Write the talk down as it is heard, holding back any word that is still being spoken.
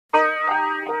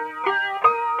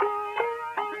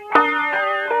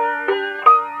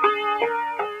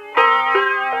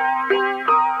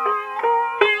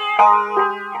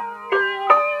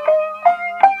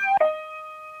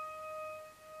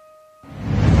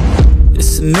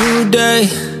a new day,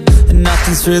 and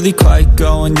nothing's really quite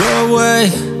going your way.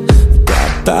 You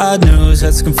got bad news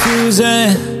that's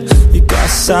confusing. You got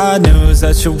sad news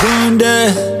that you're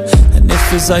wounded, and it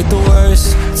feels like the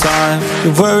worst time.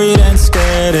 You're worried and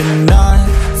scared and not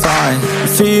fine. You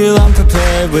feel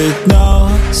unprepared with no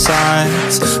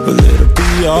signs, but it'll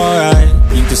be alright.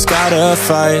 You just gotta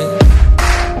fight.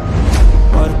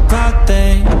 What about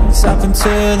things happen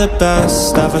to the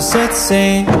best of us? It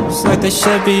seems like they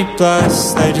should be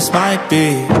blessed. They just might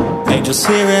be angels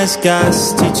here as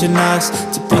guests, teaching us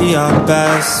to be our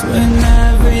best. When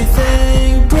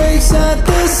everything breaks at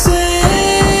the seams,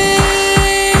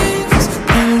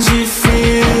 and you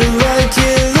feel like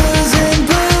you're losing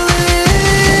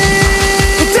belief,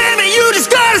 but damn it, you just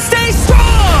gotta stay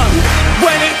strong.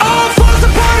 When it all falls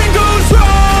apart and goes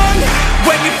wrong,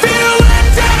 when you feel let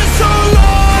down and so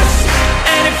lost,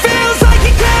 and it feels like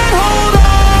you can't hold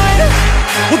on,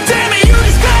 well damn it, you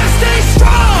just gotta stay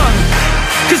strong.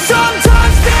 Cause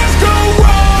sometimes things go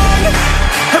wrong,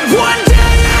 and one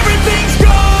day everything's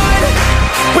gone,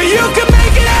 but you can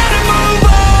make it out and move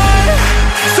on.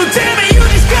 So damn it, you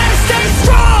just gotta stay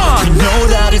strong. You know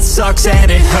that it sucks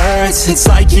and it hurts. It's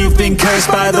like you've been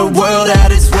cursed by the world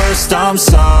at its worst. I'm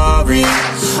sorry,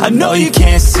 I know you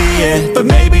can't see it, but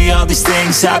maybe all these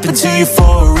things happen to you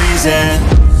for a reason.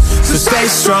 So stay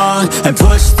strong and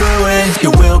push through it.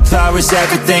 Your willpower is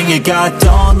everything you got,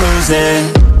 don't lose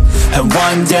it. And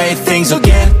one day things will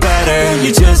get better.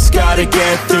 You just gotta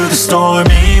get through the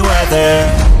stormy weather.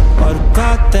 What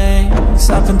about things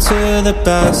happen to the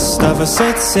best of us?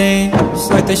 It seems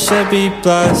like they should be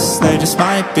blessed. They just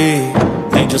might be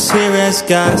angels here as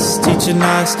guests, teaching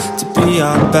us to be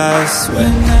our best.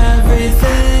 When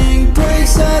everything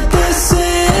breaks at the seams,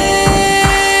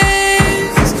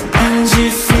 and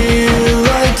you feel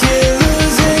like you're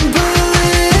losing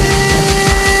belief,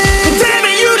 but damn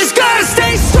it, you just gotta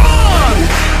stay strong.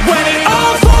 When it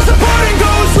all falls apart and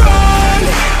goes wrong,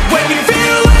 when you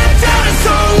feel let down and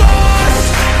so lost,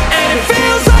 and it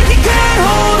feels like you can't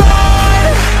hold on,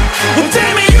 well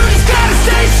damn it, you just gotta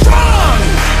stay strong.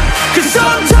 Cause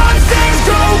sometimes things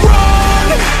go wrong,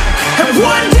 and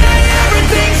one day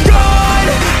everything's gone,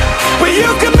 but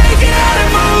you can make it out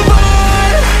and move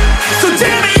on. So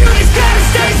damn it, you just gotta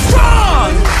stay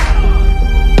strong.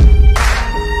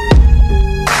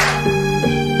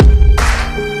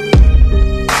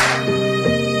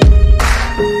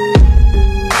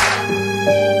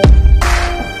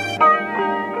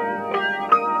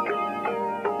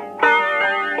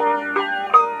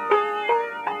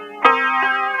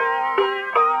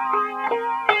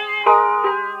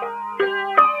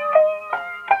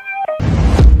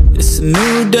 It's a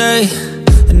new day,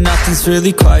 and nothing's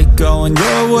really quite going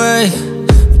your way.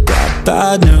 You got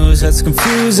bad news that's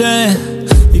confusing.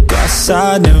 You got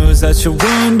sad news that you're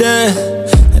wounded,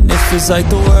 and it feels like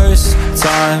the worst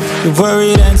time. You're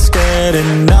worried and scared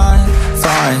and not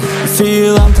fine. You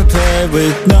feel unprepared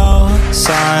with no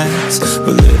signs,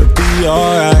 but it'll be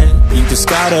alright. You just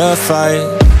gotta fight.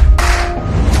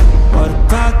 What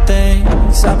about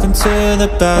things happen to the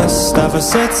best of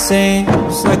us? It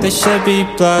seems like they should be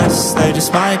blessed. They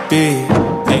just might be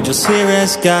angels here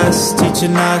as guests,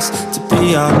 teaching us to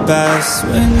be our best.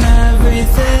 When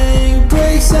everything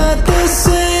breaks at the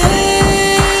seams,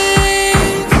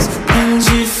 and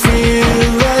you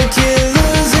feel like you're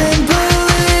losing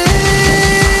belief,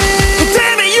 but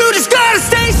damn it, you just gotta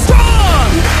stay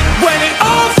strong. When it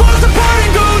all falls apart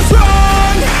and goes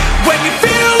wrong, when you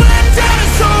feel let down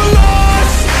and so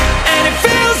lost, and it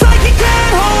feels like you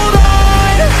can't hold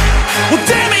on, well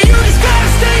damn it, you just gotta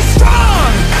stay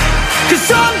strong. Cause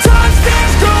sometimes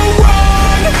things go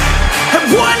wrong, and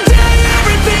one day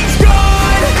everything's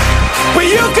gone, but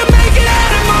you can make it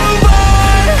out and move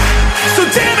on. So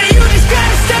damn it, you just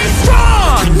gotta stay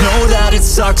strong. You know that it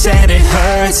sucks and it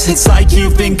hurts. It's like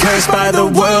you've been cursed by the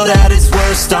world at its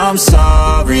worst. I'm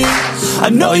sorry, I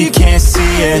know you can't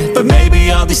see it, but maybe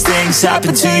all these things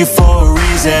happen to you for a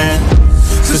reason.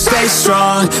 So stay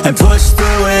strong and push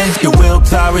through it. Your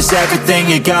willpower is everything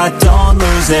you got, don't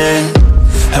lose it.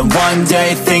 And one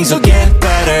day things will get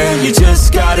better. You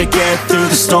just gotta get through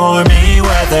the stormy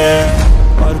weather.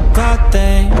 What about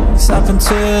things happen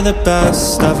to the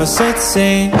best of us? It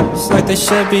seems like they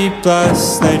should be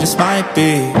blessed. They just might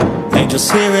be angels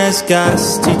here as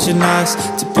guests, teaching us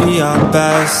to be our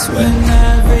best. When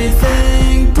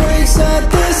everything breaks at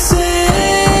the seams,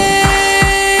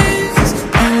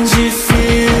 and you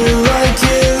feel like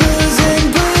you're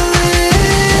losing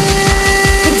belief,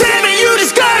 but damn it, you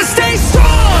just gotta stay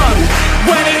strong.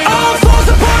 When it all falls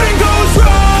apart and goes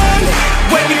wrong,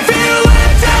 when you feel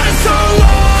let down and so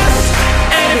lost,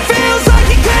 and it feels like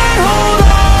you can't hold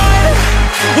on,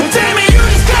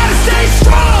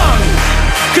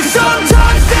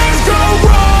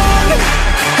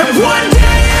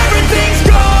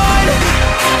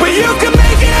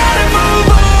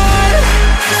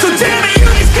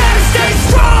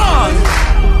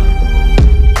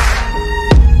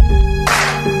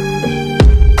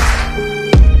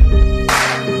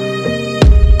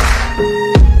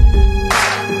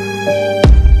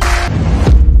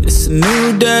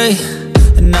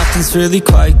 nothing's really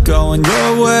quite going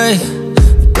your way.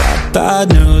 You got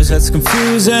bad news that's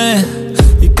confusing.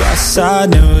 You got sad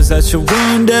news that you're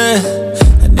wounded.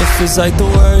 And it feels like the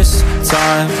worst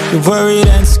time. You're worried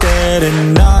and scared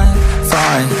and not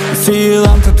fine. You feel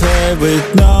unprepared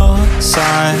with no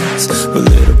signs,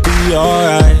 but it'll be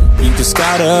alright. You just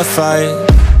gotta fight.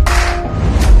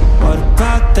 What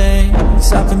about things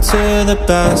happen to the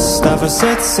best of us?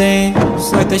 It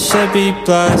seems like they should be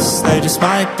blessed. They just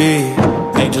might be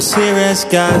angels here as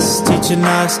guests, teaching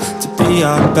us to be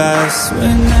our best.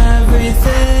 When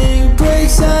everything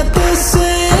breaks at the seams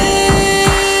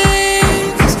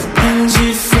and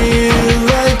you feel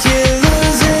like you're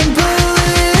losing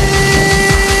belief,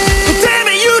 but damn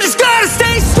it, you just gotta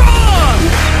stay strong.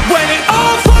 When it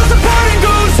all falls apart and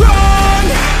goes wrong,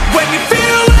 when you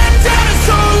feel let down and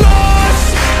so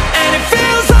lost, and it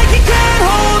feels like you can't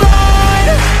hold on,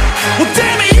 well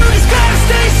damn it, you just gotta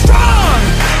stay strong.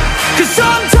 Cause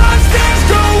sometimes things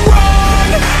go wrong,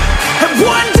 and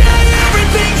one day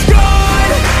everything's gone,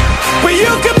 but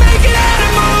you can make it out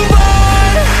and move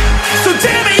on. So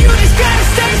damn it, you just gotta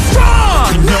stay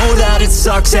strong. You know that it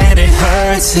sucks and it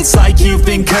hurts. It's like you've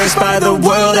been cursed by the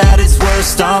world at its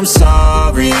worst. I'm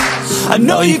sorry, I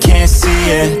know you can't see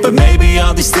it, but maybe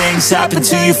all these things happen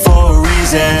to you for a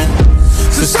reason.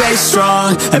 So stay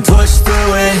strong and push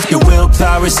through it. Your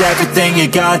willpower is everything you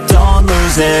got, don't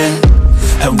lose it.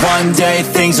 And one day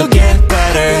things will get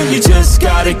better. You just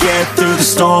gotta get through the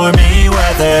stormy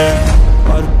weather.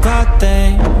 What about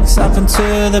things happen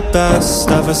to the best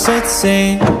of us? It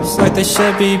seems like they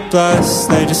should be blessed.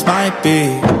 They just might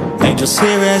be angels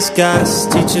here as guests,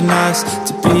 teaching us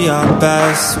to be our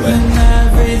best. When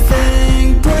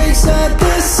everything breaks at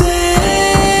the seams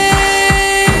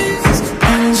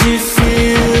and you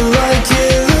feel like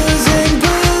you're losing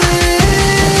belief,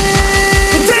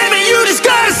 but damn it, you just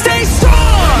gotta stay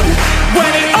strong.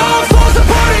 When it all falls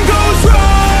apart and goes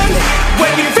wrong,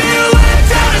 when you feel let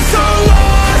down and so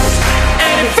lost,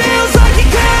 and it feels like you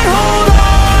can't hold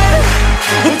on,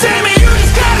 well damn it, you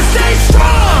just gotta stay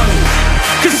strong.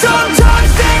 Cause sometimes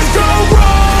things go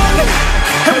wrong,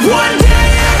 and one day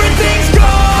everything's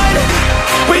gone,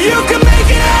 but you can make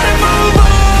it out and move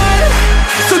on.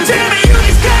 So damn it, you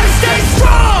just gotta stay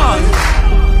strong.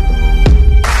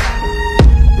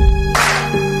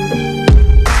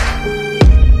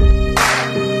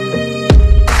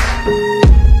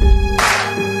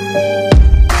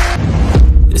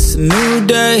 It's a new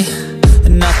day,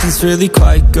 and nothing's really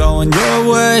quite going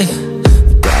your way.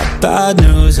 You got bad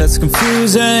news that's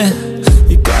confusing.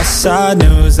 You got sad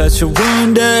news that you're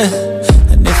wounded.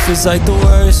 And it feels like the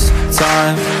worst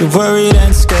time. You're worried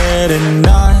and scared and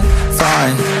not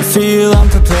fine. You feel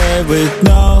unprepared with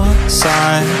no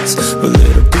signs, but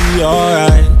it'll be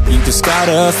alright. You just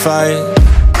gotta fight.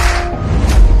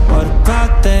 What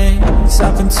about things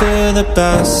happen to the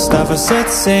best of us? It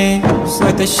seems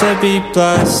like they should be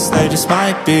blessed. They just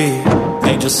might be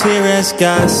angels here as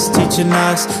guests, teaching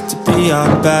us to be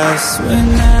our best.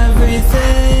 When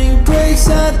everything breaks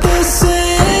at the seams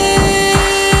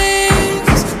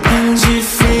and you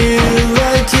feel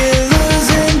like you're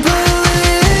losing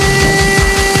belief,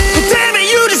 but damn it,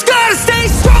 you just gotta stay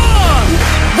strong.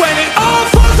 When it all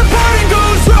falls apart and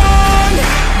goes wrong,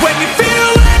 when you feel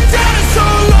let down and so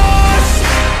lost,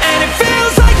 and it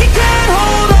feels like you can't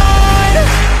hold on,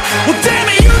 well damn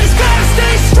it, you just gotta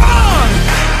stay strong.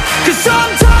 Cause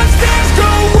sometimes things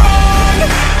go wrong,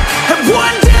 and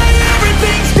one day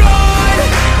everything's gone,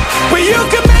 but you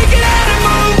can make it out and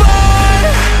move on.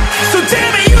 So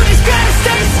damn it, you just gotta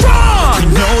stay strong. You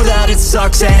know that it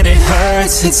sucks and it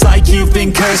hurts. It's like you've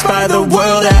been cursed by the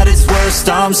world at its worst.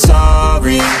 I'm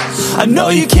sorry, I know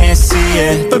you can't see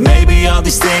it, but maybe all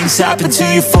these things happen to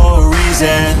you for a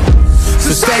reason.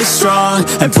 So stay strong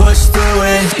and push through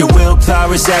it. Your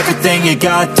willpower is everything you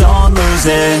got, don't lose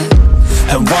it.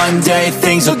 And one day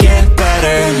things will get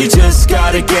better. You just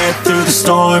gotta get through the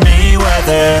stormy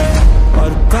weather.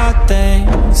 What about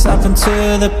things happen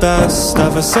to the best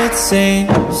of us? It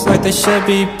seems like they should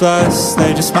be blessed.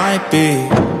 They just might be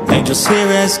angels here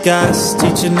as guests,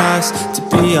 teaching us to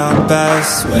be our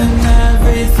best. When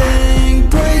everything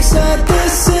breaks at the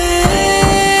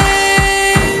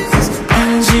seams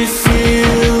and you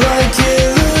feel like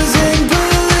you're losing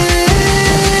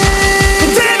belief,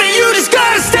 but damn it, you just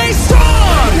gotta stay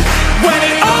strong. When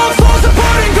it all falls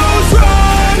apart and goes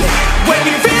wrong, when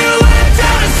you feel let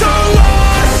down and so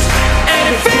lost, and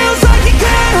it feels like you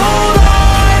can't hold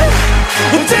on,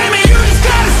 well damn it, you just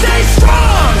gotta stay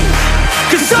strong.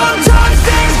 Cause sometimes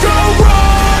things go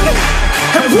wrong,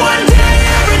 and one day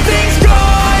everything's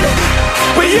gone,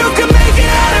 but you can make it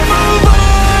out of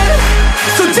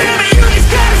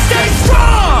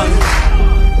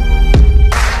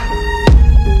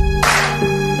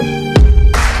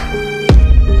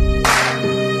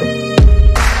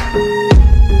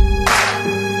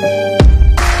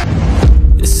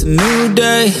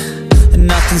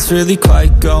really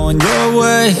quite going your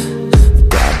way. You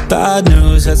got bad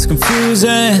news that's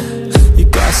confusing. You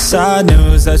got sad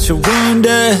news that you're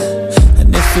wounded.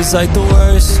 And it feels like the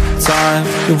worst time.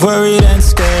 You're worried and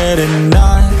scared and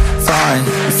not fine.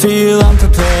 You feel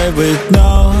unprepared with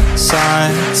no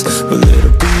signs. Well,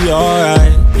 it'll be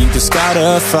alright, you just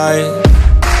gotta fight.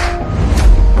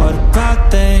 What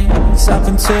about things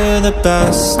happen to the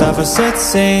best of us? It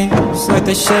seems like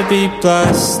they should be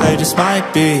blessed. They just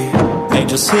might be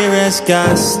angels here as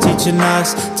guests, teaching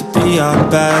us to be our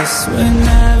best. When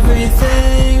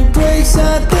everything breaks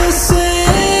at the same